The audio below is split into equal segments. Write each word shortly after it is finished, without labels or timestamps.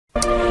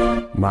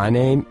My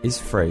name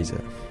is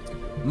Fraser.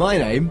 My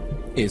name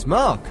is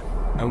Mark.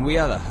 And we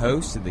are the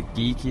hosts of the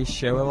geekiest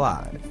show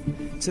alive.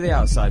 To the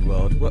outside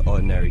world, we're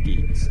ordinary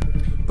geeks.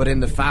 But in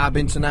the Fab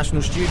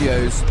International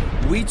Studios,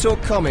 we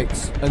talk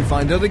comics and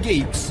find other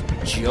geeks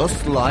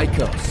just like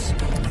us.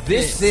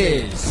 This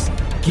is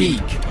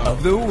Geek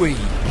of the Week.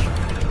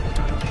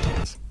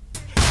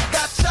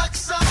 Got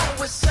Chuck's on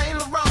with Saint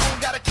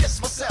Laurent. Gotta kiss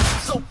myself,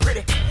 I'm so pretty.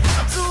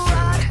 I'm too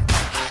hot.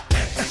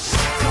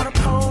 Call the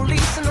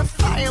police and the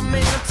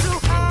fireman. I'm too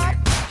hot.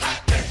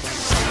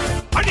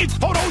 I need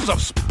photos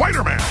of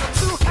Spider-Man. I'm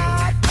too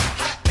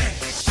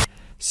hot.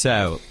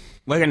 So,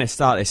 we're going to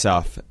start this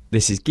off.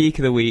 This is Geek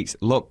of the Week's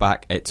look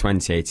back at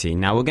 2018.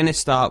 Now, we're going to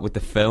start with the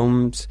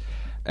films,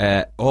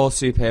 all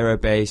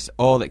superhero based,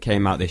 all that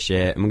came out this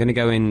year. And we're going to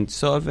go in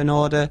sort of an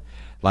order,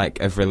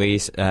 like, of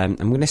release. I'm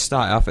going to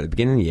start off at the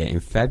beginning of the year, in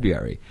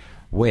February,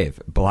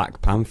 with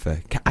Black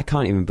Panther. I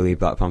can't even believe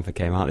Black Panther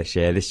came out this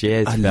year. This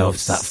year's I film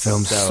love that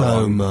film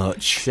so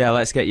much. So,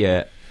 let's get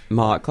your...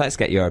 Mark, let's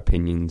get your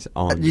opinions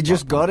on... You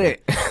just got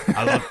it.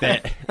 I loved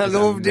it. I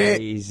loved it.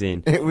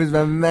 Amazing. It was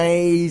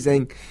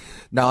amazing.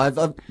 No,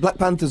 I've Black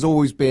Panther's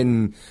always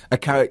been a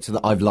character that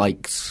I've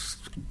liked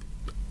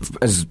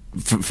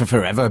for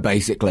forever,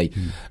 basically.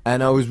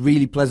 And I was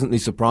really pleasantly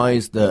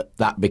surprised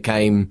that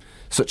became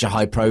such a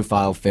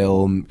high-profile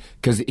film,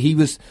 because he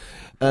was...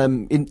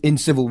 in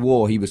Civil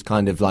War, he was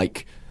kind of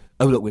like...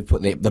 Oh, look, we've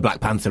put the Black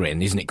Panther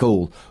in, isn't it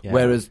cool? Yeah.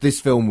 Whereas this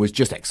film was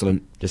just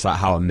excellent. Just like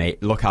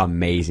look how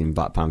amazing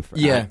Black Panther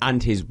is. Yeah.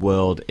 And his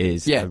world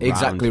is. Yeah,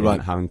 exactly him, right.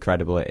 How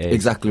incredible it is.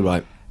 Exactly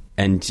right.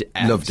 And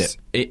loved it.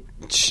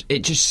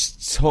 It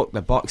just took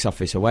the box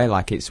office away.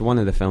 Like, it's one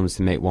of the films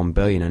to make $1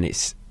 billion, and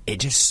it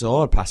just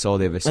soared past all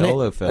the other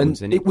solo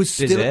films. And it was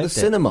still at the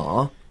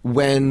cinema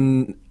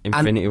when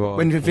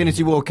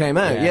Infinity War came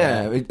out.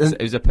 Yeah,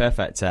 it was a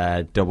perfect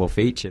double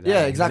feature there.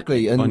 Yeah,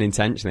 exactly. And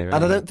unintentionally, really.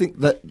 And I don't think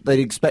that they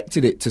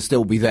expected it to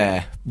still be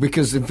there,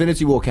 because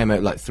Infinity War came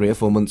out like 3 or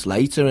 4 months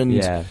later,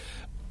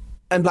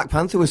 and Black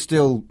Panther was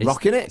still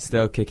rocking it,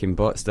 still kicking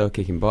butt.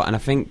 And I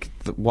think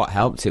what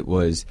helped it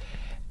was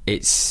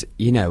it's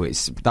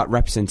that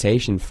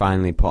representation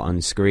finally put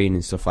on screen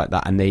and stuff like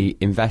that, and they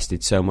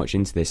invested so much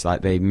into this.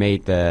 Like, they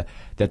made their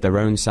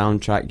own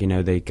soundtrack. You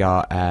know, they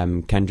got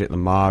Kendrick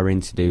Lamar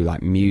in to do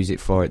like music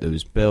for it. There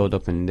was build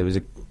up, and there was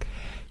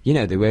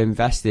they were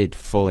invested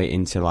fully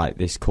into like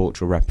this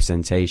cultural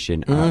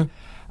representation. And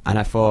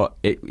I thought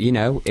it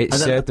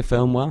served the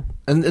film well.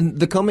 And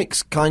the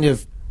comics kind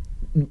of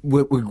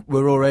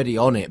we're already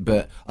on it,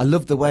 but I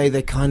love the way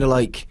they kind of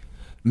like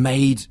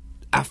made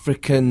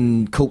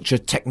African culture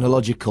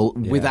technological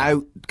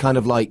without kind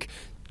of like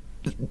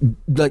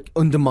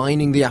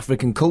undermining the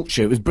African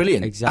culture. It was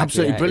brilliant. Exactly,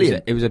 absolutely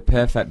brilliant. It was a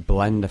perfect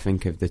blend, I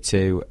think, of the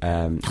two.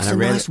 That's a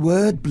nice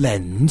word,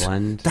 blend.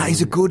 That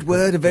is a good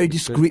word, a very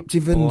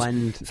descriptive and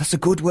blend. That's a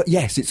good word.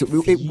 Yes, it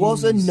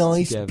was a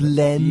nice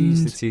blend.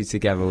 Fuse the two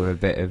together with a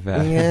bit of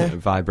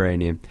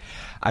vibranium.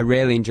 I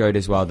really enjoyed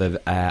as well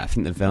I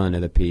think the villain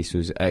of the piece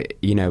was,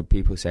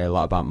 people say a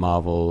lot about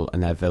Marvel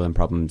and their villain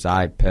problems.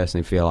 I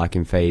personally feel like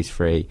in Phase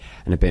 3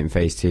 and a bit in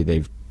Phase 2,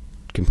 they've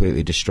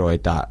completely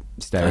destroyed that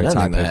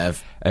stereotype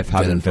of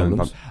having villain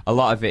problems. A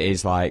lot of it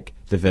is like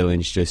the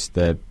villain's just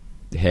the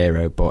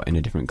hero but in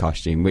a different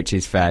costume, which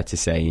is fair to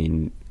say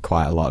in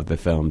quite a lot of the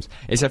films.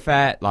 It's a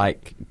fair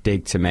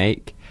dig to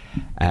make,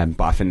 but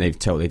I think they've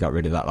totally got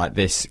rid of that. Like,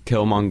 this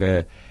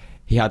Killmonger,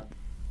 he had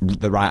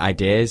the right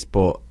ideas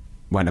but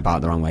went about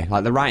it the wrong way.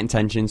 Like, the right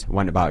intentions,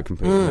 went about it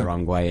completely the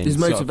wrrong way. And his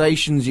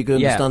motivations, you can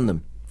understand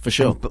them, for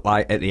sure. But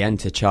like, at the end,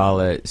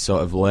 T'Challa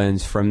sort of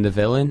learns from the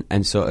villain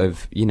and sort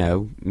of,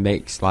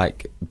 brings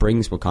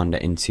Wakanda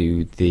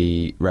into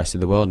the rest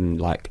of the world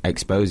and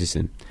exposes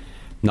him.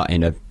 Not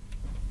in a...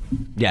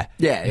 Yeah.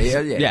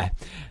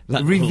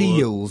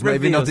 Reveals,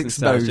 maybe not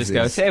exposes. Just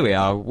goes, here we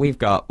are, we're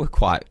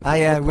quite...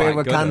 we're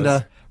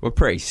Wakanda. We're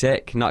pretty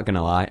sick, not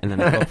gonna lie. And then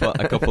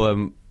a couple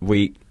of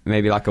week,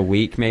 maybe like a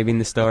week, maybe in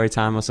the story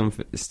time or some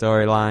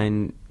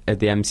storyline at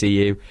the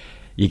MCU,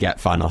 you get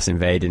Thanos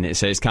invading it.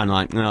 So it's kind of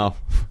like,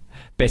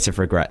 bit of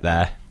regret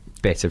there.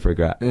 Bit of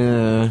regret.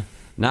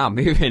 Now,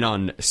 moving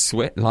on,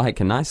 like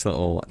a nice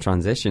little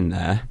transition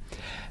there.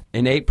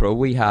 In April,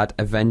 we had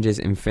Avengers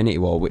Infinity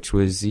War, which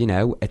was, a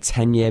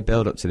 10-year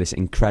build-up to this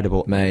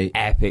incredible,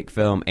 epic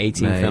film.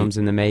 18 films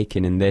in the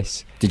making, and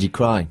this... Did you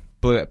cry?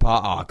 Blew it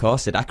apart. Oh, of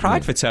course I did. I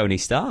cried for Tony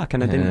Stark,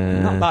 and I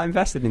didn't not that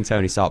invested in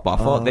Tony Stark, but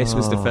I thought this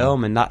was the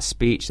film, and that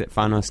speech that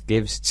Thanos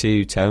gives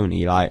to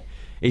Tony, like,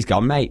 he's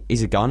gone, mate.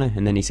 He's a goner,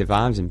 and then he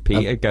survives, and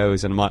Peter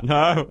goes, and I'm like,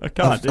 no, I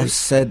can't. I've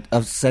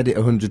said it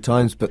 100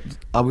 times, but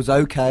I was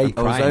okay.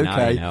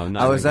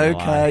 I was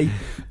okay.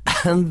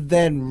 And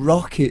then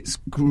Rocket's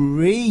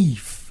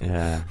grief.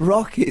 Yeah.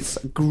 Rocket's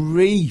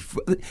grief.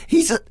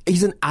 He's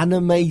an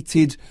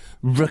animated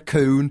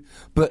raccoon,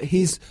 but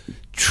his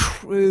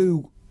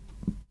true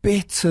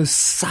bitter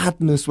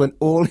sadness when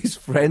all his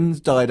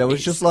friends died. I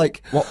was just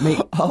like,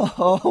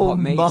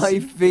 my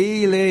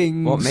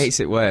feelings. What makes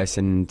it worse,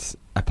 and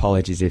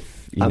apologies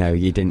if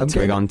you didn't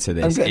twig onto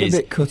this. I'm getting a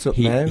bit cut up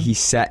now. He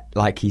says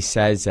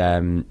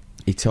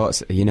he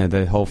talks, you know,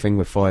 the whole thing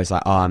with Foy is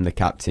like, oh, I'm the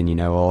captain, you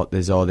know, or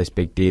there's all this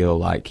big deal,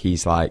 like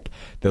he's like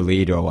the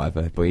leader or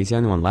whatever, but he's the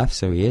only one left,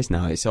 so he is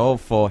now. It's all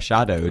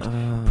foreshadowed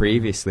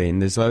previously,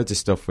 and there's loads of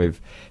stuff with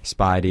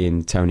Spidey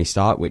and Tony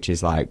Stark, which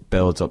is like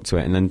builds up to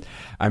it. And then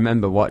I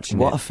remember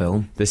watching a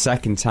film the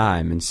second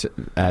time, and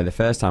the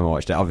first time I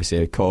watched it,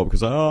 obviously I called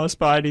because oh,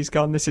 Spidey's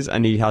gone,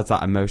 and he has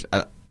that emotion,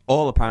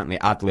 all apparently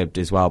ad-libbed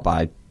as well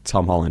by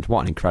Tom Holland.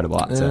 What an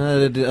incredible actor.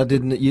 I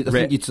didn't. I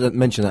think you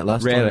mentioned that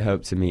last time. Really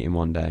hope to meet him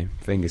one day.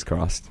 Fingers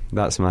crossed.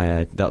 That's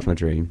my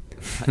dream.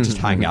 Just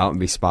hang out and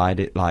be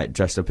Spidey, like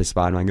dressed up as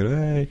Spider-Man, go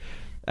hey.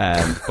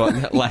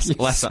 But less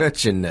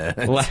such a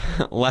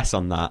nerd. Less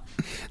on that.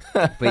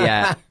 But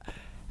yeah.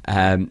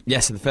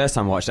 So the first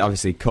time I watched it,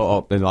 obviously caught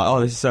up and like, oh,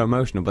 this is so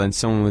emotional. But then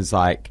someone was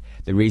like,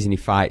 the reason he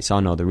fights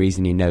on, or the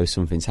reason he knows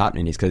something's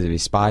happening, is because of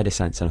his spider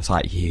sense. And I was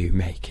like, you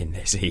making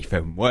this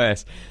even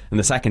worse. And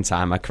the second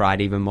time I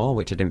cried even more,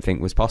 which I didn't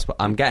think was possible.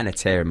 I'm getting a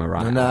tear in my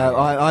right eye.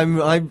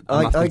 No, I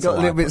got a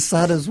little bit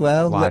sad as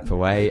well. Wipe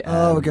away.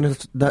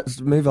 Let's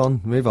move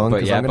on.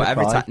 But yeah, but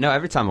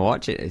every time I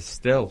watch it, it's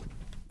still.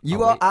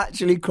 You are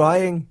actually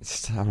crying.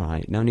 It's all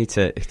right. No need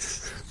to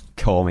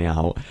call me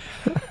out.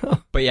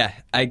 But yeah,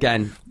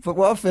 again. But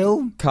what a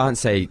film. Can't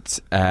say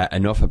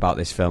enough about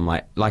this film.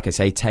 Like I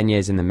say, 10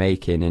 years in the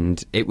making,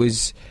 and it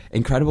was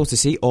incredible to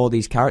see all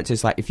these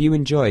characters. Like, if you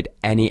enjoyed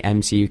any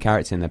MCU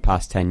character in the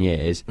past 10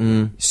 years,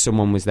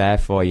 someone was there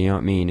for you, know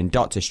what I mean? And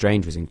Doctor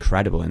Strange was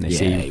incredible in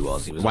this. Yeah, he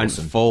was went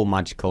awesome. Full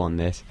magical on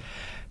this.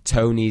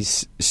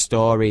 Tony's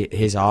story,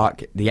 his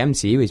arc, the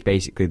MCU is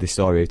basically the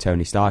story of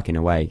Tony Stark in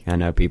a way. I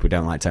know people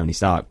don't like Tony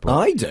Stark, but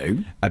I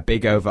do. A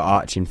big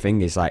overarching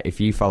thing is like, if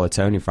you follow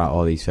Tony throughout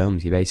all these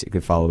films, you're basically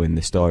following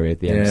the story of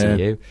the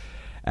MCU.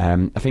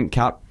 I think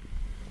Cap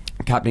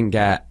didn't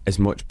get as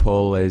much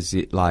pull as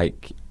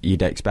like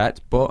you'd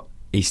expect, but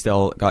he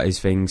still got his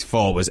things.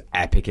 Thor was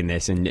epic in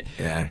this, and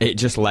it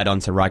just led on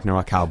to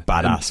Ragnarok, how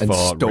badass and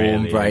Thor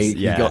really is.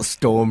 You got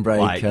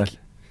Stormbreaker. Like,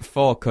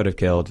 Thor could have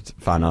killed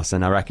Thanos,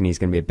 and I reckon he's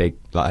going to be a big,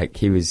 like,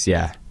 he was,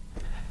 Thanos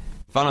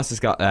has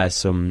got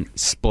some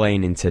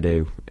splaining to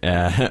do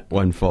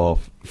when Thor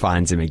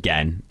finds him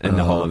again, and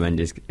the whole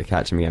Avengers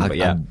catch him again. But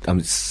yeah, I'm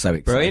so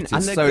excited. Brilliant.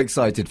 And so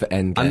excited for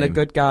Endgame. And the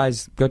good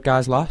guys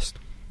lost.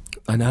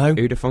 I know.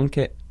 Who'd have thunk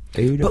it?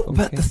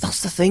 But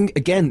that's the thing,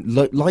 again,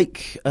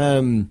 like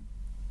in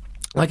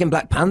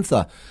Black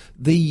Panther,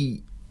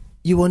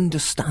 you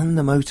understand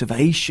the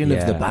motivation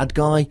of the bad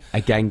guy.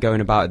 Again, going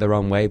about it the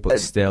wrong way, but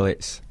still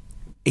it's...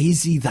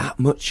 Is he that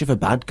much of a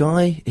bad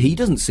guy? He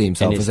doesn't see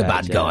himself as a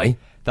bad guy.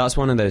 That's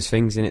one of those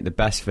things, isn't it? The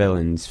best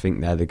villains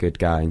think they're the good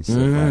guy and stuff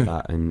like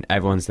that, and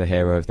everyone's the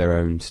hero of their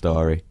own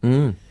story.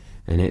 And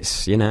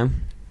it's, you know,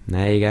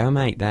 there you go,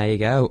 mate, there you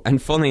go. And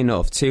funny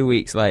enough, 2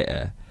 weeks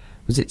later...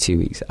 Was it 2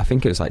 weeks? I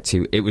think it was like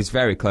 2... It was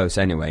very close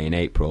anyway, in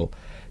April.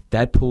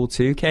 Deadpool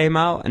 2 came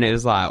out, and it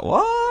was like,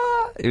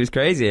 what? It was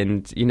crazy.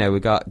 And, you know, we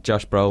got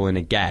Josh Brolin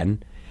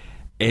again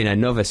in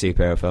another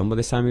superhero film, but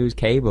this time he was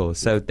Cable.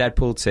 So,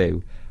 Deadpool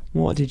 2,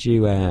 what did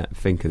you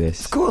think of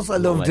this? Of course I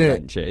loved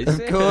it.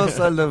 Of course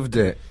I loved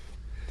it.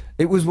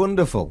 It was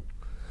wonderful.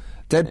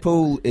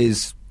 Deadpool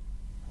is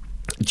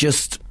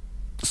just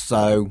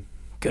so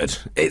good.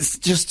 It's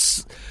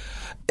just...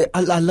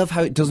 I love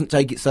how it doesn't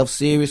take itself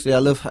seriously. I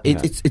love how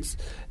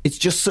it's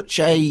just such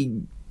a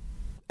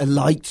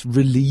light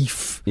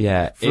relief.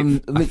 Yeah,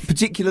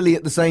 particularly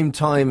at the same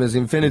time as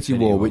Infinity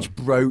War, which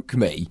broke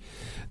me.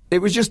 It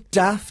was just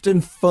daft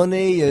and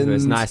funny, and it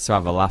was nice to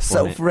have a laugh.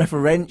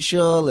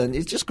 Self-referential, and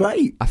it's just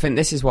great. I think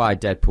this is why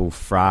Deadpool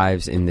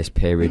thrives in this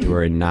period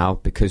we're in now,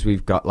 because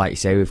we've got, like you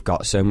say, we've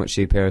got so much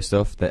superhero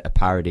stuff that a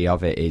parody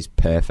of it is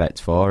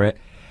perfect for it.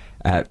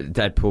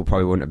 Deadpool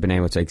probably wouldn't have been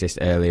able to exist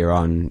earlier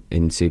on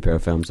in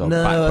superhero films. Or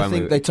no, I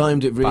think they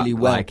timed it really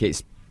well. Like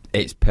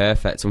it's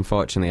perfect.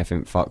 Unfortunately, I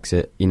think Fox,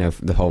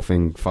 the whole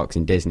thing, Fox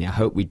and Disney. I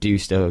hope we do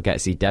still get to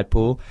see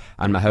Deadpool,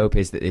 and my hope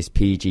is that this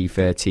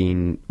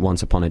PG-13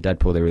 Once Upon a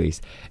Deadpool they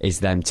released is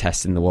them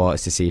testing the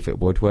waters to see if it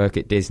would work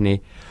at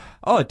Disney.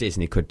 Or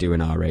Disney could do an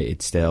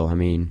R-rated still. I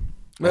mean,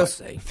 we'll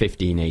see.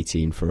 15,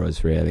 18 for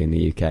us really in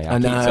the UK. I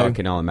keep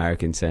talking all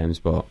American terms,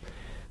 but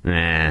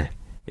nah.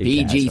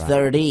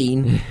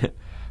 PG-13. Right?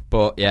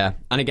 But yeah,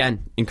 and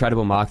again,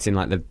 incredible marketing.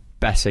 Like, the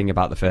best thing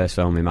about the first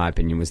film, in my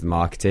opinion, was the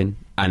marketing,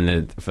 and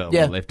the film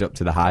lived up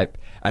to the hype,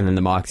 and then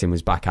the marketing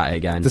was back at it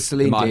again. The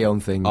Celine Dion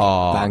thing,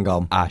 bang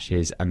on.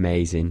 Ashes,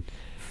 amazing.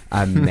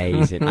 And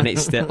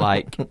it's still,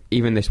 like,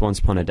 even this Once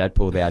Upon a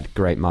Deadpool, they had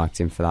great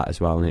marketing for that as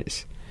well, and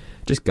it's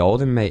just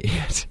golden, mate.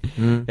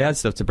 He had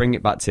stuff to bring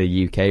it back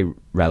to UK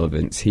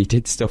relevance. He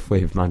did stuff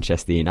with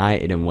Manchester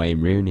United and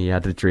Wayne Rooney. He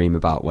had a dream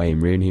about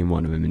Wayne Rooney in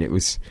one of them, and it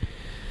was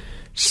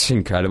just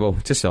incredible,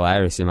 just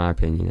hilarious in my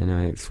opinion.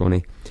 Anyway, it's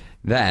funny.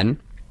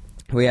 Then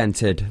we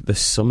entered the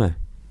summer.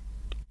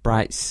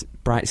 Bright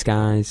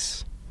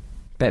skies,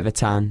 bit of a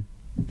tan,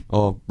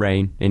 or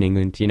rain in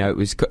England. You know, it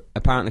was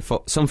apparently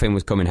something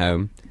was coming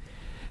home.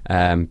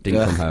 Didn't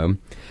come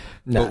home.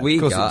 No, but we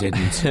of course it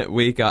didn't.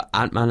 we got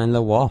Ant-Man and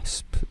the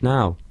Wasp.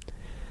 Now,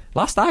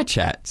 last I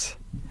checked,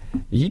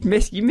 You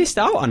missed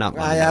out on that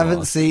one. I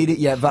haven't seen it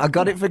yet, but I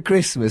got it for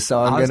Christmas,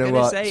 so I'm going to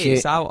watch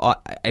it.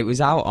 It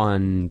was out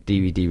on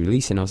DVD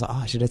release, and I was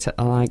like, should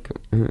I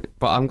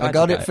but I'm glad I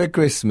got it for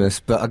Christmas,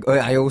 but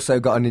I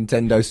also got a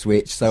Nintendo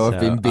Switch, so I've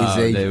been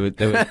busy.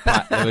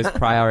 There was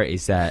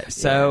priorities there.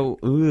 So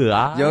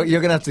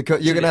you're going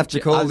to have to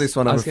call this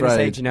one, I'm afraid.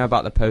 Say, do you know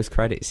about the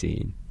post-credit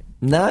scene?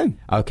 No.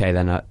 Okay,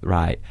 then,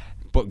 right.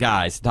 But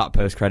guys, that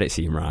post-credit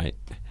scene, right,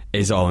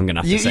 is all I'm going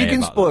to have to say. You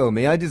can spoil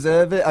me. I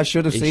deserve it. I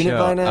should have seen it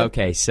by now.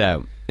 Okay,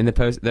 so in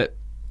the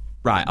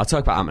right, I'll talk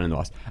about Ant-Man and the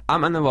Wasp.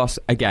 Ant-Man and the Wasp,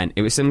 again,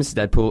 it was similar to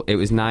Deadpool. It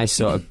was nice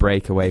sort of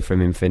break away from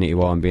Infinity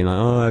War and being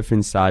like,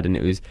 everything's sad, and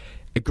it was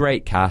a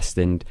great cast.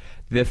 And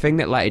the thing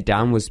that let it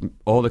down was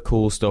all the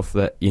cool stuff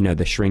that,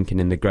 the shrinking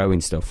and the growing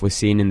stuff was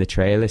seen in the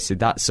trailer. So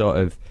that sort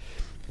of,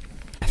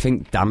 I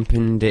think,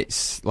 dampened it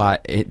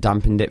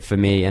for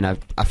me, and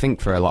I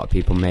think for a lot of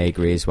people may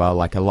agree as well.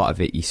 Like, a lot of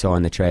it you saw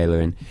in the trailer,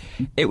 and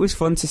it was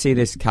fun to see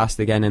this cast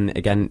again. And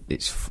again,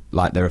 it's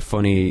like they're a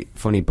funny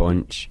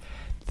bunch.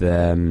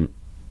 And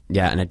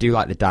I do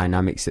like the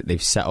dynamics that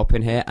they've set up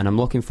in here, and I'm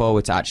looking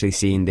forward to actually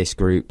seeing this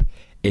group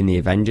in the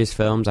Avengers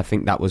films. I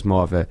think that was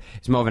more of an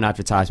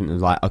advertisement of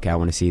like, okay, I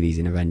want to see these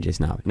in Avengers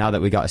now. Now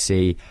that we got to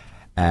see,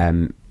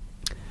 I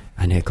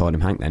nearly called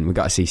him Hank then. We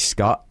got to see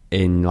Scott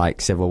in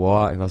like Civil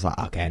War. I was like,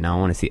 okay, now I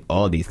want to see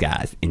all these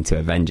guys into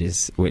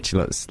Avengers, which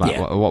looks like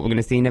what we're going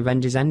to see in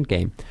Avengers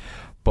Endgame.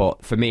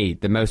 But for me,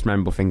 the most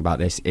memorable thing about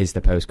this is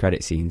the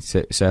post-credit scene.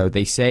 So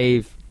they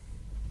save,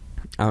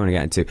 I want to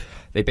get into,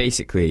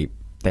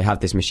 they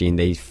have this machine,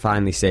 they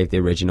finally save the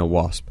original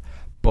Wasp,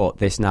 but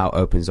this now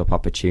opens up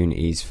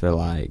opportunities for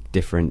like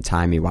different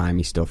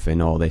timey-wimey stuff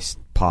and all this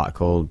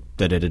particle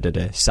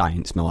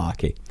science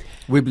malarkey.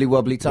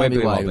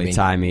 Wibbly-wobbly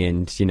timey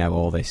and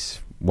all this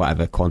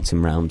whatever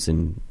quantum realms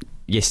and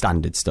your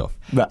standard stuff.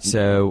 Right.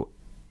 So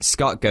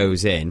Scott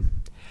goes in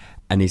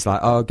and he's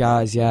like, oh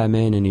guys, yeah, I'm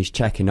in, and he's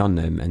checking on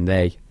them and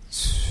they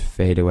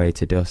fade away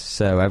to dust.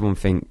 So everyone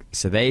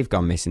thinks, they've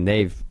gone missing,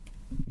 they've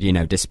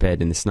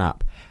disappeared in the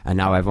snap, and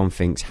now everyone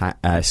thinks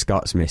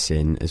Scott's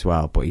missing as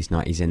well, but he's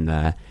not, he's in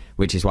there,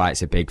 which is why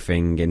it's a big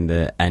thing in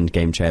the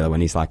Endgame trailer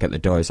when he's like at the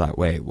door, he's like,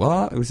 wait,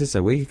 what, was this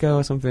a week ago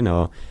or something?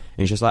 And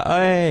he's just like,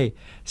 hey,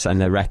 so, and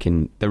they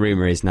reckon, the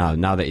rumour is now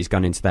that he's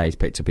gone into there, he's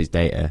picked up his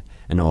data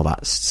and all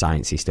that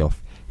sciencey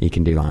stuff, he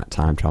can do like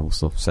time travel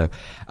stuff. So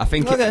I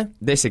think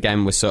this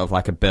again was sort of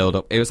like a build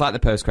up. It was like the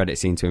post credit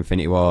scene to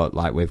Infinity War,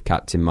 like with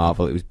Captain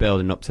Marvel. It was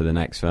building up to the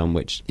next film,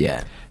 which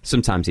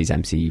sometimes these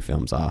MCU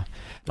films are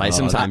like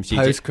sometimes you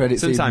post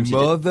credit scene,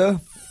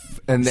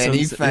 and then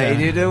he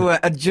faded away.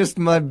 Just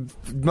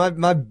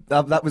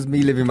that was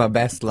me living my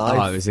best life.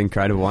 Oh, it was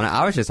incredible. And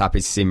I was just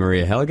happy to see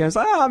Maria Hill again. It's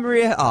like,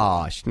 Maria.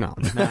 Oh, no.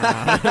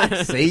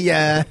 See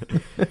ya.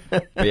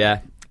 But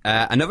yeah.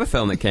 Another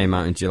film that came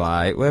out in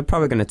July, we're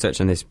probably going to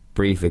touch on this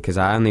briefly because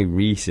I only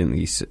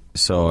recently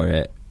saw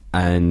it,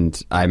 and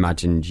I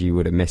imagined you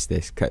would have missed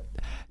this.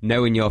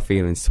 Knowing your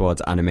feelings towards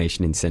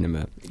animation in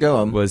cinema, go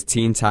on, was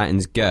Teen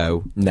Titans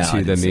Go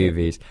to the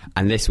movies,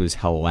 and this was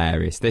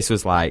hilarious. This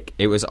was like,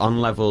 it was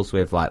on levels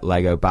with like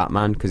Lego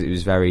Batman because it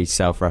was very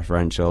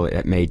self-referential.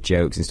 It made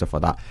jokes and stuff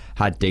like that.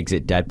 Had digs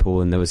at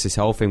Deadpool, and there was this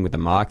whole thing with the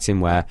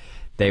marketing where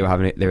they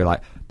were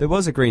like, there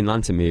was a Green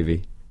Lantern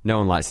movie. No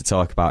one likes to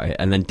talk about it.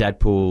 And then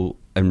Deadpool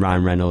and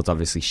Ryan Reynolds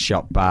obviously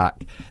shot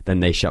back.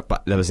 Then they shot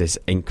back. There was this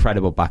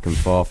incredible back and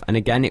forth. And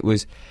again, it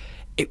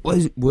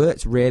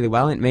worked really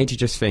well. It made you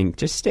just think,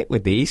 just stick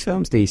with these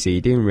films, DC. You're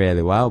doing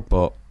really well.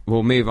 But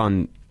we'll move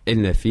on.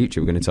 In the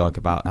future, we're going to talk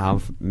about how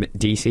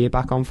DC are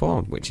back on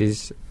form, which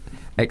is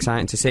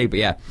exciting to see. But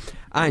yeah,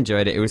 I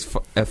enjoyed it. It was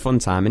a fun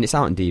time, and it's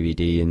out on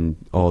DVD and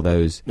all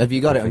those. Have you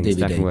got it on DVD?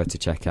 Definitely worth to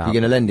check out.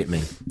 You're going to lend it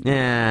me?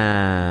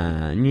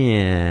 Yeah.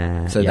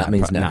 So that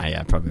means no. Nah,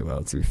 yeah, probably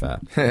will, to be fair.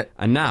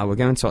 And now we're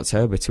going to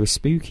October to a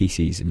spooky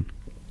season.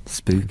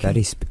 Spooky.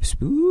 Very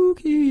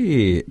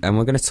spooky. And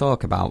we're going to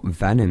talk about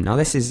Venom. Now,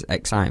 this is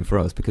exciting for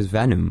us because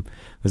Venom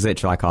was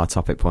literally like our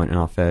topic point in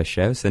our first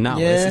show. So now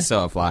this is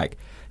sort of like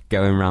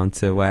going round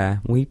to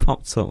where we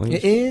popped up.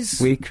 It is.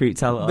 We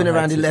creeped out. Been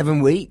around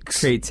 11 weeks.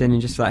 Creeped in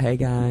and just like, hey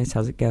guys,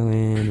 how's it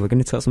going? We're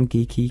going to talk some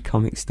geeky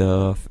comic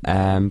stuff.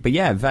 But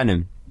yeah,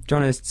 Venom. Do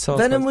you want to talk?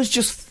 Venom was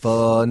just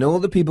fun. All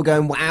the people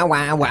going, wow,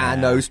 wow, wow,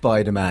 no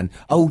Spider-Man.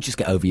 Oh, just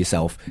get over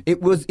yourself.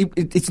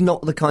 It's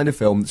not the kind of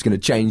film that's going to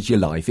change your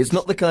life. It's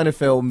not the kind of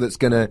film that's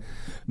going to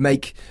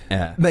make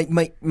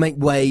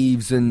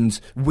waves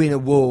and win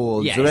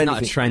awards or anything. It's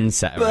not a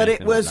trendsetter. But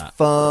it was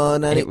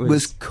fun, and it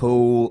was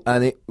cool,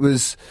 and it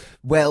was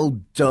well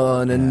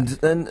done,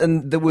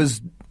 and there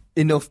was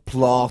enough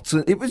plot.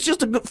 It was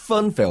just a good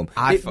fun film.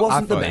 It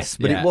wasn't the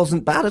best, but it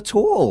wasn't bad at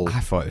all.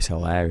 I thought it was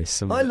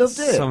hilarious. I loved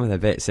it. Some of the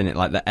bits in it,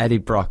 like the Eddie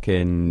Brock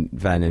and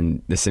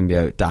Venom, the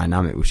symbiote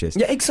dynamic, was just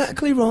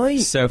exactly right.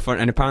 So fun.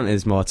 And apparently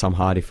there's more Tom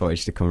Hardy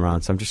footage to come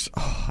around. So I'm just,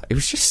 it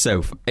was just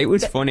so. It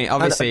was funny.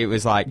 Obviously, it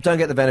was like, don't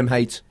get the Venom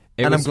hate.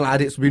 I'm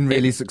glad it's been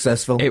really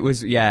successful. It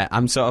was. Yeah,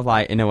 I'm sort of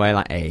like in a way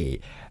like,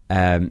 hey,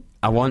 I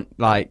want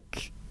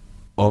like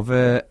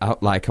other,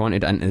 like, I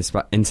wanted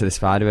Into the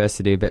Spider-Verse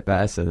to do a bit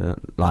better, so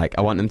like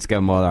I want them to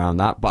go more around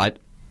that. But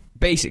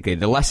basically,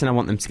 the lesson I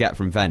want them to get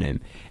from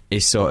Venom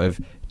is sort of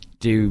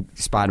do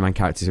Spider-Man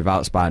characters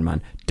without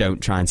Spider-Man.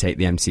 Don't try and take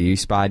the MCU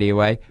Spidey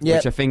away,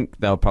 which I think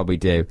they'll probably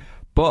do.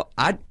 But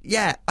like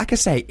I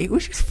say, it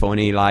was just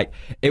funny. Like,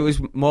 it was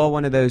more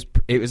one of those.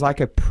 It was like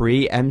a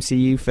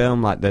pre-MCU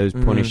film, like those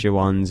Punisher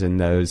ones and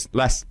those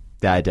less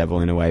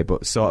Daredevil in a way,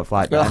 but sort of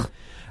like that.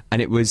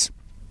 And it was.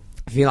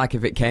 I feel like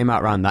if it came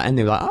out around that, and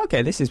they were like, oh,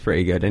 "Okay, this is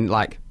pretty good," and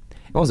like,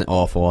 it wasn't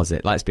awful, was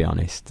it? Let's be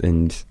honest.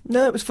 And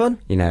no, it was fun.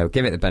 You know,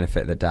 give it the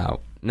benefit of the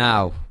doubt.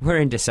 Now we're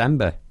in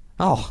December.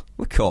 Oh,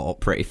 we're caught up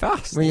pretty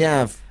fast. We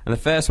have. And the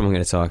first one we're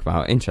going to talk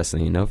about,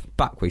 interestingly enough,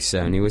 back with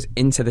Sony, was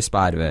Into the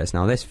Spider-Verse.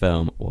 Now, this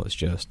film was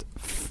just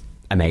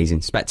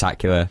amazing,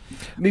 spectacular.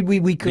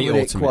 We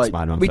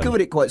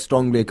covered it quite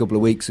strongly a couple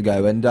of weeks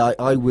ago, and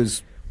I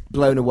was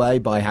blown away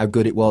by how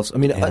good it was. I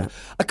mean, I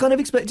kind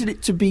of expected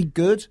it to be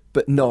good,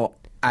 but not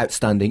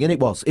outstanding, and it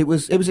was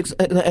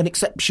an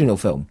exceptional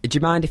film. Do you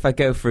mind if I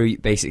go through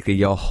basically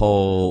your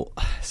whole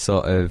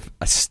sort of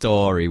a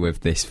story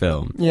with this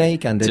film? Yeah, you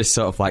can do. Just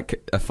sort of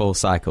like a full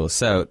cycle.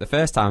 So the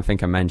first time I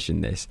think I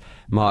mentioned this,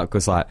 Mark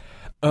was like,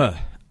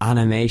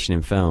 animation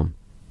and film,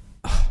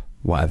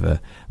 whatever,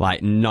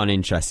 like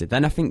non-interested.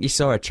 Then I think you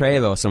saw a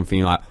trailer or something,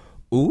 you're like,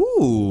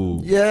 ooh,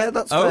 yeah,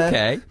 that's fair.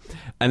 Okay.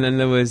 And then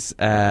there was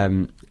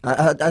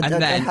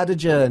I had a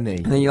journey.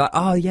 And then you're like,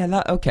 oh,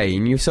 yeah, okay.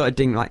 And you sort of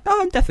think, like, oh,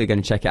 I'm definitely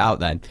going to check it out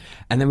then.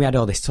 And then we had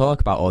all this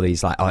talk about all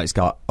these, like, oh, it's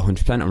got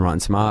 100% on Rotten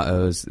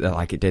Tomatoes,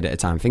 like it did at the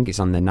time. I think it's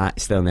on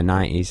still in the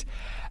 90s.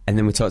 And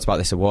then we talked about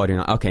this award, and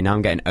you're like, okay, now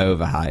I'm getting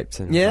overhyped.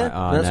 And yeah, like,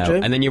 oh, that's no.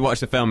 true. And then you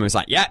watch the film and it's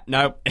like, yeah,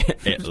 no,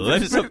 it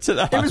lives up to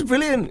that. It was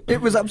brilliant. It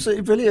was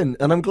absolutely brilliant.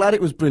 And I'm glad it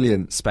was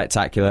brilliant.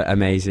 Spectacular,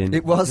 amazing.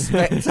 It was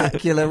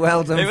spectacular.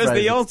 Well done, It was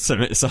Fraser. the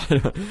ultimate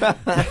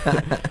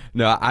side.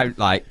 No,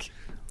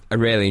 I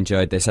really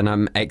enjoyed this, and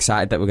I'm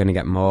excited that we're going to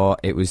get more.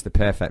 It was the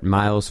perfect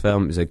Miles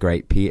film. It was a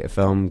great Peter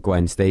film,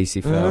 Gwen Stacy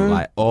film.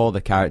 Like, all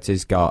the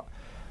characters got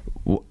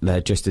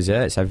their just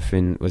desserts.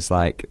 Everything was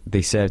like,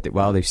 they served it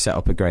well. They've set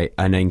up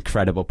an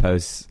incredible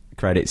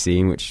post-credit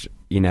scene, which,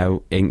 you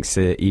know, inks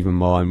it even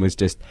more and was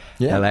just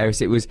hilarious.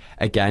 It was,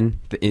 again,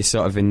 it's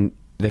sort of in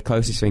the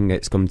closest thing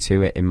that's come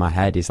to it in my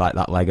head is like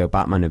that Lego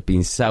Batman of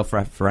being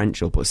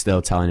self-referential but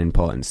still telling an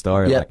important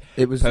story. Yeah, like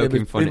it was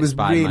poking fun at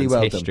Spider-Man's really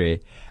well history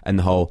done. And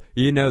the whole,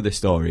 you know the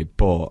story,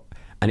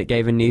 and it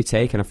gave a new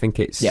take, and I think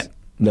it's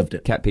loved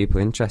it. Kept people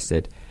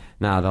interested.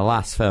 Now, the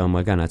last film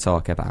we're going to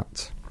talk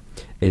about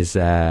is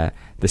the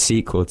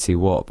sequel to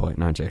Waterboy.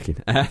 No, I'm joking.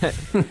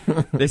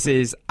 This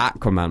is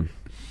Aquaman.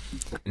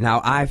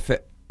 Now,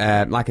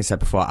 like I said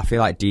before, I feel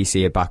like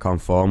DC are back on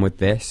form with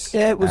this.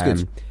 Yeah, it was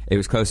good. It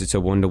was closer to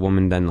Wonder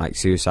Woman than like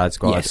Suicide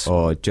Squad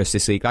or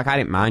Justice League. Like, I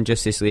didn't mind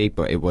Justice League,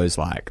 but it was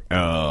like,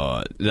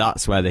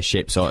 that's where the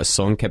ship sort of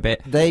sunk a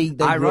bit. They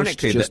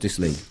ironically, Justice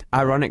League.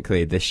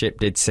 Ironically, the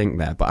ship did sink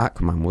there, but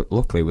Aquaman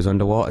luckily was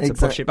underwater to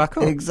push it back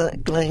up.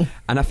 Exactly.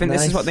 And I think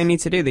this is what they need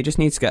to do. They just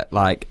need to get,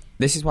 like,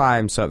 this is why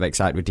I'm sort of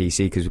excited with DC,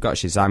 because we've got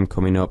Shazam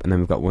coming up, and then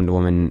we've got Wonder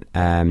Woman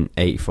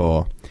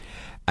 84.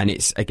 And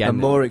it's, again, I'm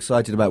more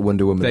excited about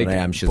Wonder Woman than I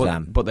am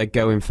Shazam. But they're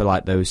going for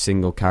like those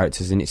single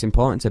characters, and it's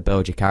important to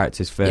build your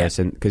characters first,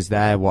 and because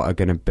they're what are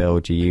going to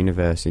build your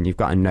universe, and you've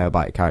got to know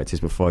about your characters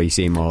before you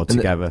see them all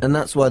together. And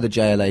that's why the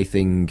JLA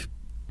thing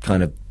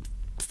kind of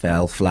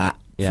fell flat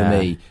for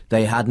me.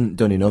 They hadn't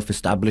done enough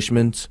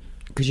establishment.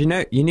 Because you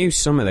knew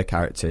some of the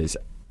characters,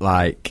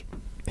 like,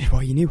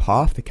 well, you knew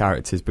half the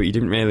characters, but you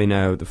didn't really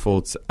know the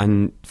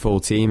full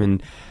team.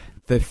 And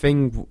the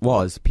thing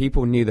was,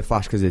 people knew the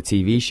Flash because of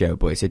the TV show,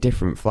 but it's a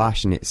different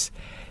Flash, and it's,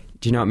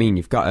 do you know what I mean?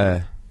 You've got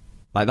to,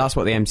 like, that's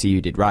what the MCU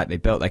did, right? They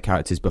built their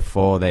characters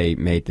before they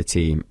made the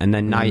team, and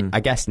then now, I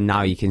guess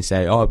now you can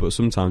say, oh, but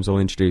sometimes they'll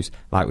introduce,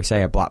 like we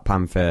say, a Black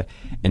Panther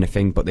in a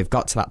thing, but they've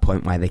got to that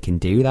point where they can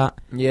do that.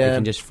 Yeah, they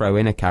can just throw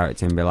in a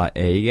character and be like,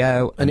 here you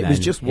go. And it was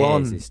just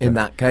one in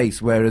that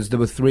case, whereas there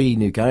were 3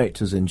 new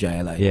characters in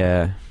JLA.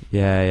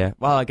 Yeah.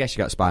 Well, I guess you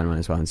got Spider-Man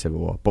as well in Civil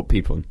War, but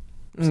people.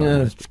 Yeah,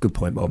 that's a good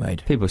point, well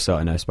made. People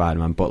sort of know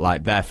Spider-Man, but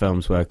like their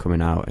films were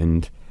coming out,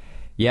 and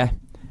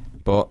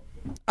but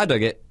I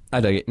dug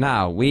it.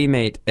 Now, we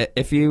made,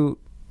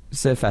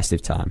 it's a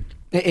festive time.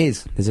 It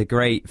is. There's a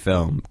great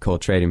film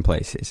called Trading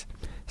Places.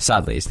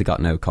 Sadly, it's got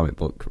no comic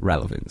book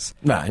relevance.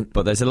 Right.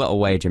 But there's a little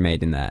wager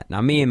made in there.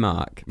 Now, me and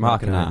Mark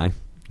and I,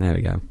 there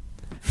we go,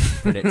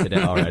 predicted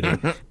it already.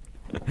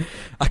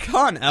 I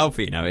can't help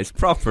it, it's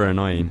proper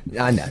annoying.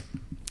 I know.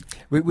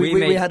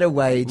 We had a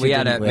wager. We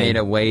made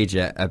a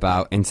wager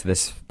about Into the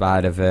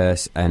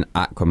Spider-Verse and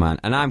Aquaman,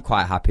 and I'm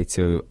quite happy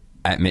to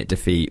admit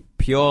defeat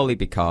purely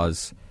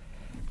because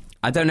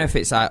I don't know if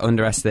it's I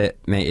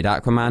underestimated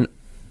Aquaman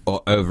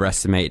or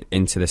overestimated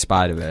Into the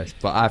Spider-Verse,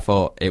 but I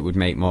thought it would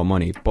make more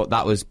money. But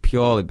that was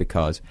purely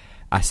because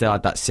I still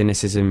had that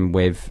cynicism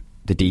with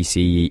the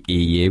DC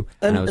EU,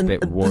 and I was a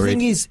bit worried. The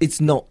thing is, it's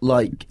not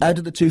like, out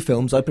of the 2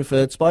 films, I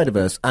preferred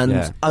Spider-Verse,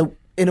 and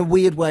in a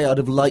weird way, I'd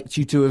have liked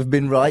you to have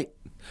been right.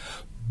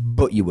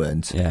 But you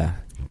weren't. Yeah.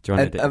 Do you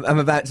want to do it? I'm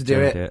about to do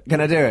it.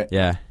 Can I do it?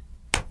 Yeah.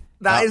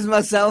 That is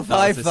my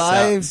high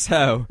five.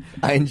 So,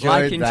 I enjoyed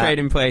like in that.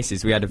 Trading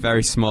Places, we had a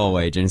very small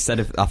wage. And instead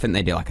of, I think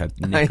they do like a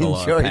nickel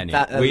or a penny.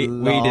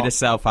 We did a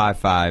self high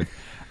five.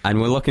 And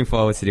we're looking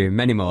forward to doing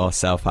many more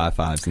self-high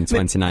fives in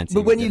 2019.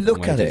 But when you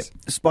look at it,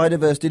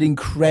 Spider-Verse did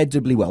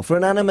incredibly well. For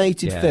an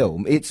animated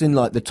film, it's in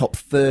like the top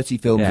 30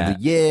 films of the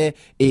year.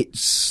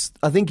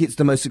 I think it's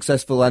the most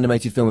successful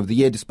animated film of the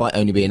year, despite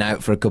only being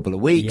out for a couple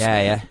of weeks.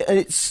 Yeah.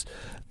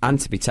 And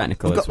to be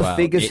technical we've as got well,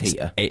 the figures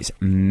here. It's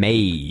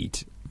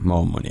made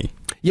more money.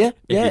 Yeah,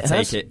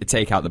 if you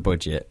take out the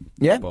budget.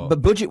 Yeah,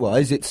 but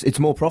budget-wise, it's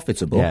more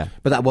profitable. Yeah.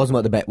 But that wasn't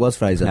what the bet was,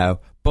 Fraser.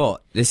 No,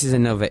 but this is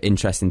another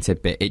interesting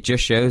tidbit. It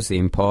just shows the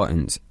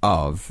importance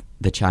of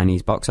the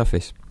Chinese box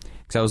office.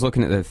 Because I was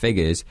looking at the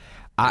figures,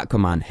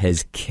 Aquaman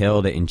has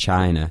killed it in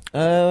China.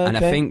 Okay. And I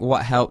think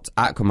what helped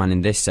Aquaman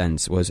in this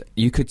sense was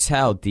you could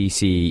tell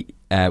DC,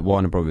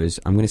 Warner Brothers,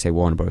 I'm going to say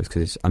Warner Brothers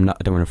because I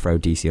don't want to throw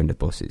DC under the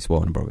bus, it's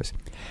Warner Brothers.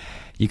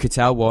 You could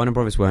tell Warner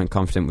Brothers weren't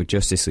confident with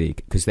Justice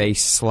League because they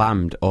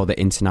slammed all the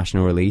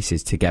international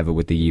releases together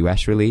with the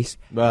US release.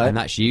 Right. And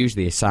that's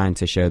usually a sign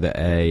to show that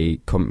a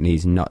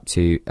company's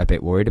a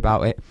bit worried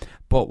about it.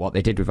 But what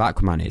they did with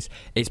Aquaman is,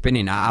 it's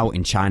been out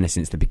in China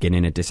since the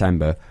beginning of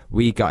December.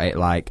 We got it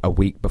like a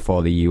week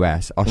before the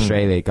US.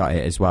 Australia got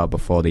it as well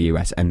before the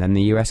US, and then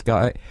the US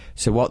got it.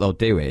 So what they'll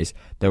do is,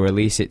 they'll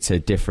release it to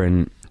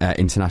different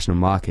international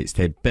markets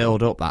to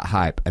build up that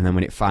hype, and then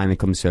when it finally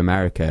comes to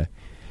America,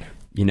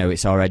 you know,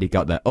 it's already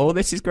got that, oh,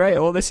 this is great,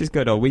 oh, this is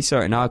good, or we saw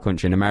it in our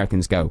country, and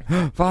Americans go,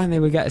 finally,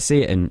 we get to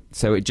see it. And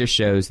so it just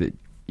shows that,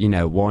 you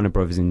know, Warner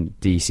Brothers and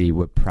DC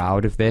were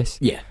proud of this.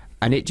 Yeah.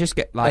 And it just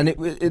get like...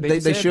 And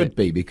they should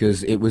be,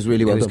 because it was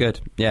really well done. It was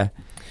good, yeah.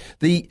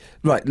 The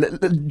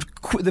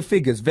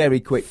figures, very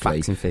quickly.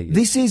 Facts and figures.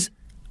 This is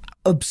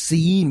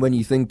obscene when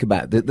you think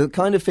about it. The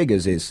kind of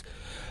figures is...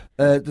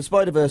 the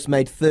Spider-Verse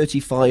made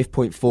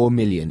 35.4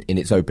 million in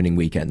its opening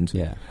weekend.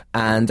 Yeah.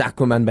 And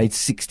Aquaman made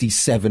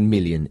 67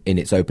 million in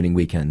its opening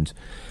weekend.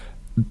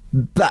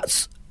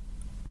 That's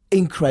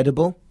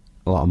incredible.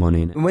 A lot of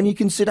money in it. And when you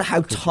consider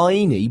how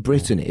tiny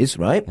Britain is,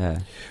 right? Yeah.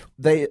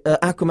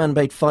 Aquaman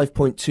made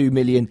 5.2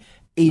 million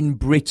in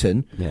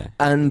Britain. Yeah.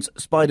 And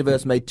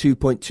Spider-Verse made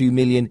 2.2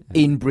 million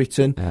in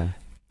Britain.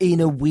 In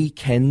a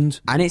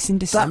weekend. And it's in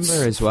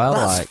December as well.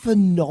 That's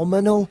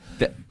phenomenal.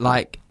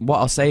 What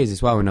I'll say is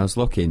as well, when I was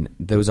looking,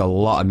 there was a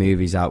lot of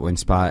movies out when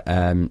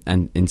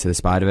and Into the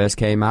Spider-Verse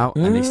came out,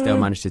 and they still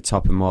managed to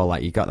top them all.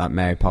 Like, you got that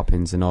Mary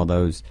Poppins and all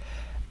those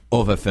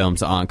other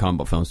films that aren't comic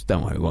book films.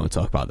 Don't worry, we won't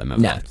talk about them.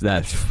 No.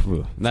 They're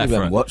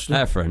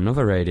for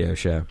another radio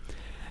show.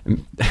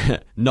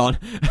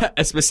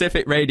 A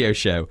specific radio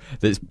show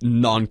that's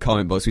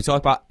non-comic books. We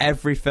talk about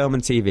every film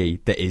and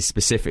TV that is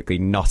specifically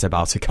not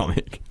about a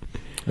comic.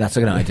 That's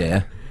a good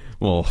idea.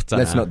 Well,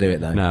 let's not do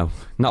it though. No,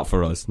 not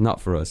for us.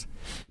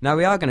 Now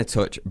we are going to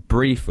touch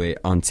briefly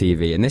on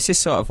TV, and this is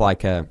sort of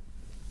like a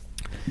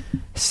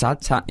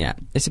sad time. Yeah,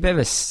 it's a bit of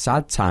a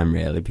sad time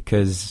really,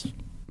 because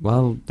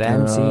well, the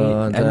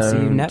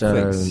MCU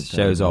Netflix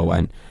shows all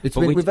went.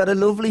 We've had a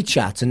lovely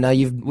chat, and now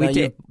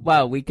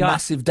we got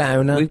massive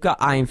downer. We've got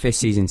Iron Fist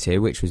season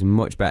 2, which was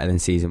much better than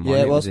season 1.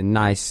 Yeah, it was a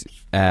nice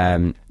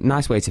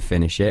way to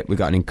finish it. We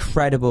got an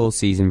incredible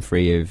season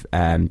 3 of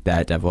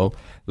Daredevil.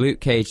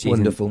 Luke Cage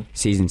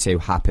season 2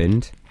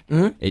 happened.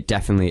 Mm-hmm. It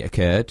definitely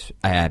occurred.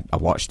 I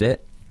watched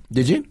it.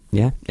 Did you?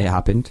 Yeah, it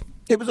happened.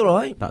 It was all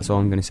right. That's all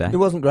I'm going to say. It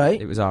wasn't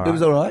great. It was all right. It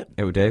was all right.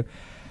 It will do.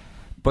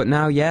 But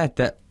now,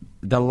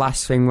 the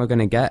last thing we're going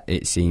to get,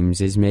 it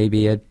seems, is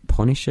maybe a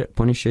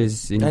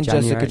Punisher's in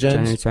January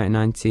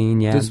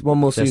 2019. Yeah, there's one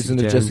more season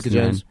of Jessica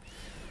Jones.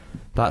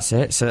 That's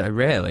it. So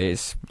really,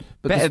 it's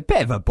a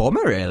bit of a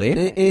bummer, really.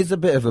 It is a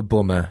bit of a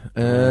bummer.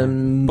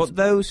 But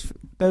those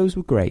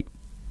were great.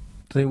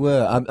 They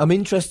were. I'm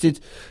interested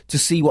to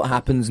see what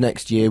happens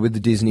next year with the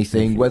Disney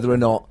thing, whether or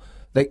not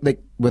they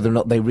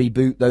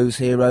reboot those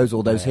heroes,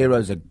 or those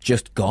heroes are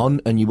just gone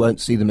and you won't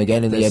see them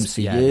again in the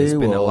MCU. Yeah,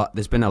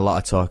 there's been a lot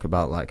of talk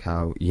about like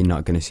how you're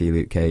not going to see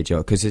Luke Cage,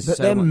 because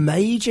they're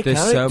major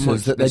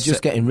characters that they're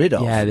just getting rid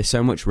of. Yeah, there's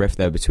so much rift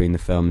though between the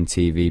film and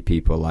TV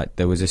people. Like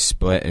there was a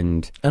split,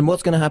 and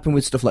what's going to happen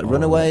with stuff like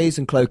Runaways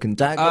and Cloak and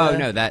Dagger? Oh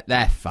no,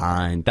 they're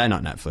fine. They're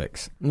not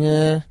Netflix.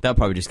 Yeah, they'll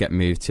probably just get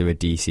moved to a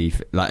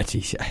DC.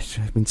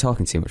 I've been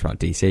talking too much about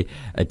DC.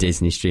 A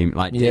Disney stream.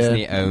 Like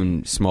Disney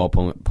own small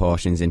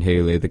portions in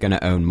Hulu. They're going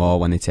to own more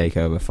when they take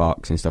over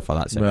Fox and stuff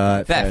like that. So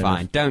they're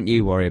fine. Don't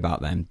you worry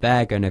about them.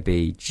 They're going to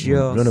be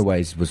just...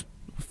 Runaways was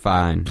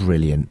fine.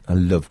 Brilliant. I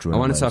loved Runaways. I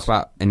want to talk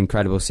about an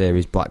incredible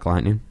series, Black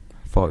Lightning.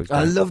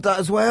 I loved that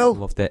as well.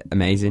 Loved it.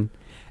 Amazing.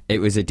 It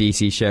was a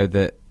DC show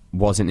that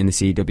wasn't in the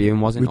CW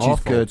and wasn't awful. Which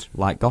is good.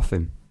 Like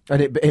Gotham.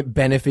 And it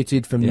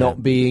benefited from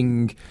not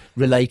being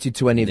related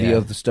to any of the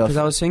other stuff. Because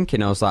I was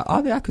thinking, I was like,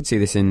 I could see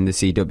this in the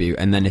CW.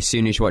 And then as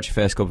soon as you watch the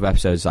first couple of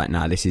episodes, like,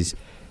 nah, this is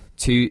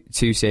too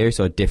serious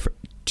or different.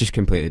 Just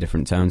completely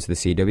different tones to the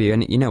CW,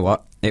 and you know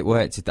what? It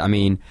worked. I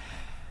mean,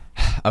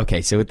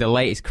 okay, so with the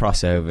latest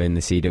crossover in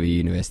the CW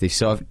universe, they've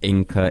sort of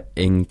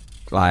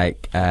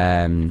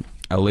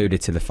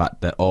alluded to the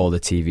fact that all the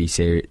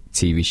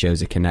TV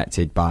shows are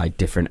connected by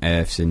different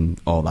Earths and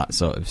all that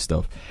sort of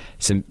stuff.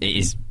 So it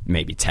is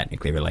maybe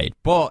technically related,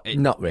 but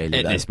not really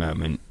at this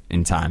moment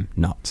in time.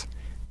 Not.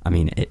 I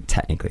mean, it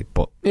technically,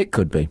 but it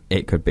could be.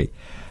 It could be.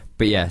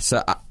 But yeah,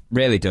 so I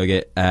really dug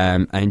it.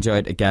 I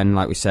enjoyed, again,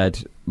 like we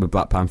said, with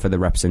Black Panther, the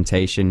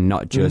representation,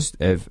 not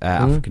just of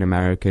African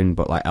American,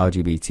 but like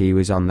LGBT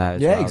was on there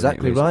as well. Yeah,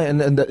 exactly right. And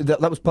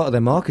that was part of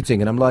their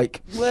marketing. And I'm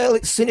like, well,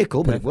 it's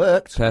cynical, but it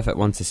worked. Perfect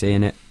one to see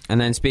in it. And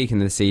then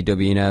speaking of the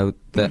CW, you know,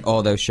 that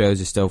all those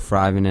shows are still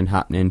thriving and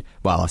happening.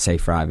 Well, I say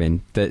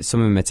thriving. That some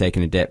of them are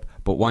taking a dip.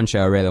 But one show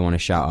I really want to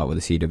shout out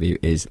with the CW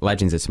is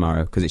Legends of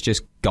Tomorrow, because it's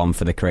just gone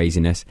for the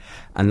craziness.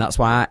 And that's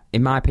why,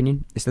 in my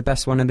opinion, it's the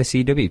best one of the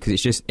CW, because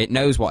it's just, it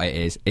knows what it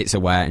is, it's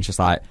aware, and it's just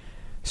like,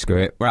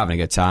 screw it, we're having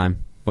a good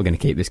time, we're going to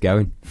keep this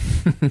going.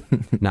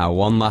 Now,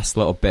 one last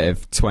little bit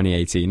of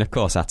 2018. Of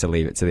course, I had to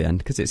leave it to the end,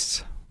 because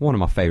it's one of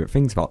my favourite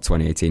things about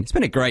 2018. It's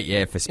been a great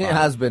year for It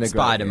has been a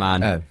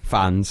Spider-Man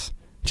fans,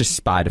 just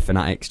Spider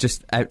fanatics,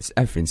 just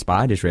everything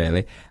Spiders,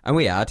 really. And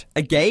we had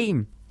a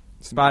game.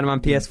 Spider-Man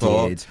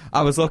PS4.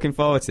 I was looking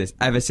forward to this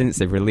ever since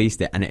they've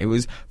released it, and it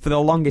was, for the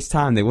longest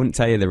time, they wouldn't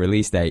tell you the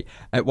release date.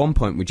 At one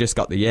point, we just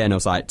got the year, and I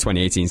was like,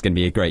 2018 is going to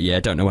be a great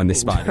year. Don't know when this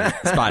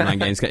Spider-Man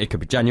game's going to... It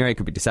could be January, it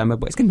could be December,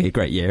 but it's going to be a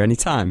great year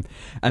anytime.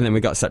 And then we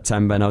got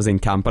September, and I was in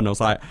camp, and I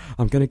was like,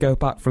 I'm going to go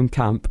back from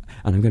camp,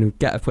 and I'm going to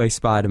get to play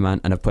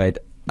Spider-Man, and I've played...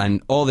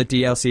 And all the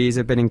DLCs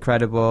have been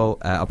incredible.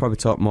 I'll probably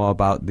talk more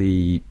about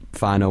the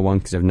final one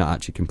because I've not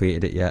actually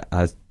completed it yet.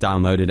 I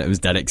downloaded it, I was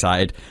dead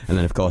excited, and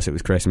then of course it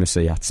was Christmas, so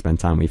you had to spend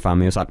time with your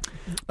family. I was like,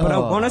 but I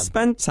want to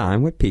spend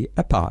time with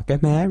Peter Parker,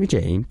 Mary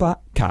Jane, Black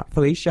Cat,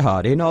 Felicia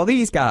Hardy, and all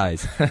these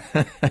guys.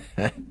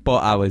 But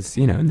I was,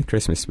 you know, in the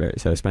Christmas spirit,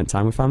 so I spent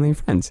time with family and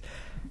friends.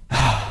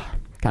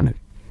 kind of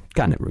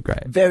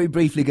regret it. Very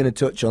briefly going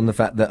to touch on the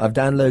fact that I've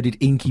downloaded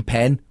Inky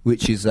Pen,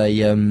 which is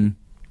a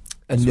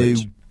new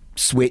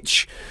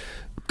Switch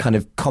kind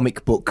of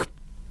comic book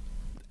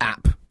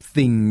app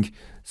thing.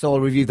 So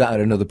I'll review that at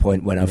another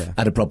point when I've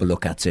had a proper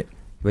look at it.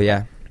 But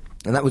yeah.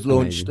 And that was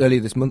launched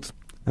earlier this month.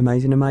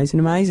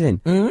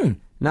 Amazing.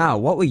 Now,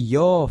 what were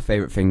your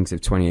favourite things of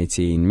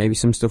 2018? Maybe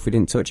some stuff we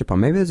didn't touch upon.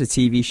 Maybe there's a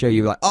TV show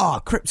you were like,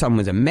 oh, Krypton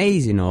was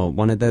amazing, or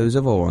one of those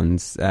other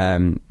ones.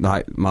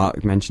 Like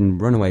Mark mentioned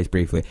Runaways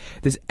briefly.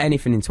 If there's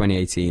anything in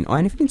 2018, or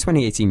anything in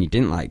 2018 you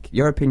didn't like,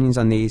 your opinions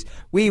on these,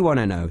 we want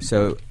to know.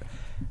 So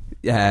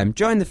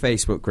join the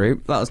Facebook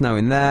group, let us know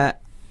in there,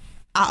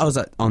 at us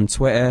on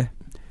Twitter,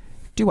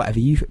 do whatever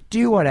you want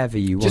to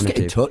do. Just get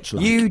in touch,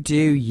 like. You do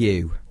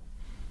you.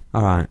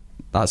 Alright,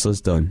 that's us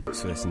done.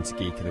 Thanks for listening to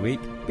Geek of the Week.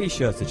 Be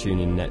sure to tune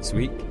in next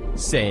week.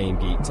 Same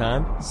geek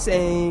time,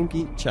 same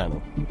geek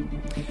channel.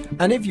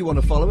 And if you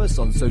want to follow us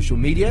on social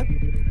media,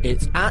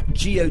 it's at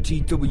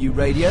GOTW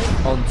Radio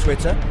on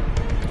Twitter.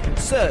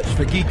 Search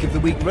for Geek of the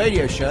Week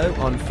Radio Show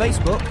on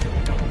Facebook.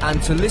 And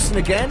to listen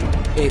again,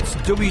 it's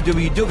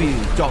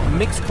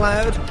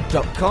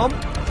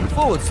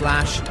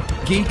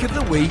www.mixcloud.com/Geek of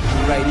the Week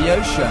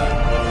Radio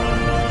Show.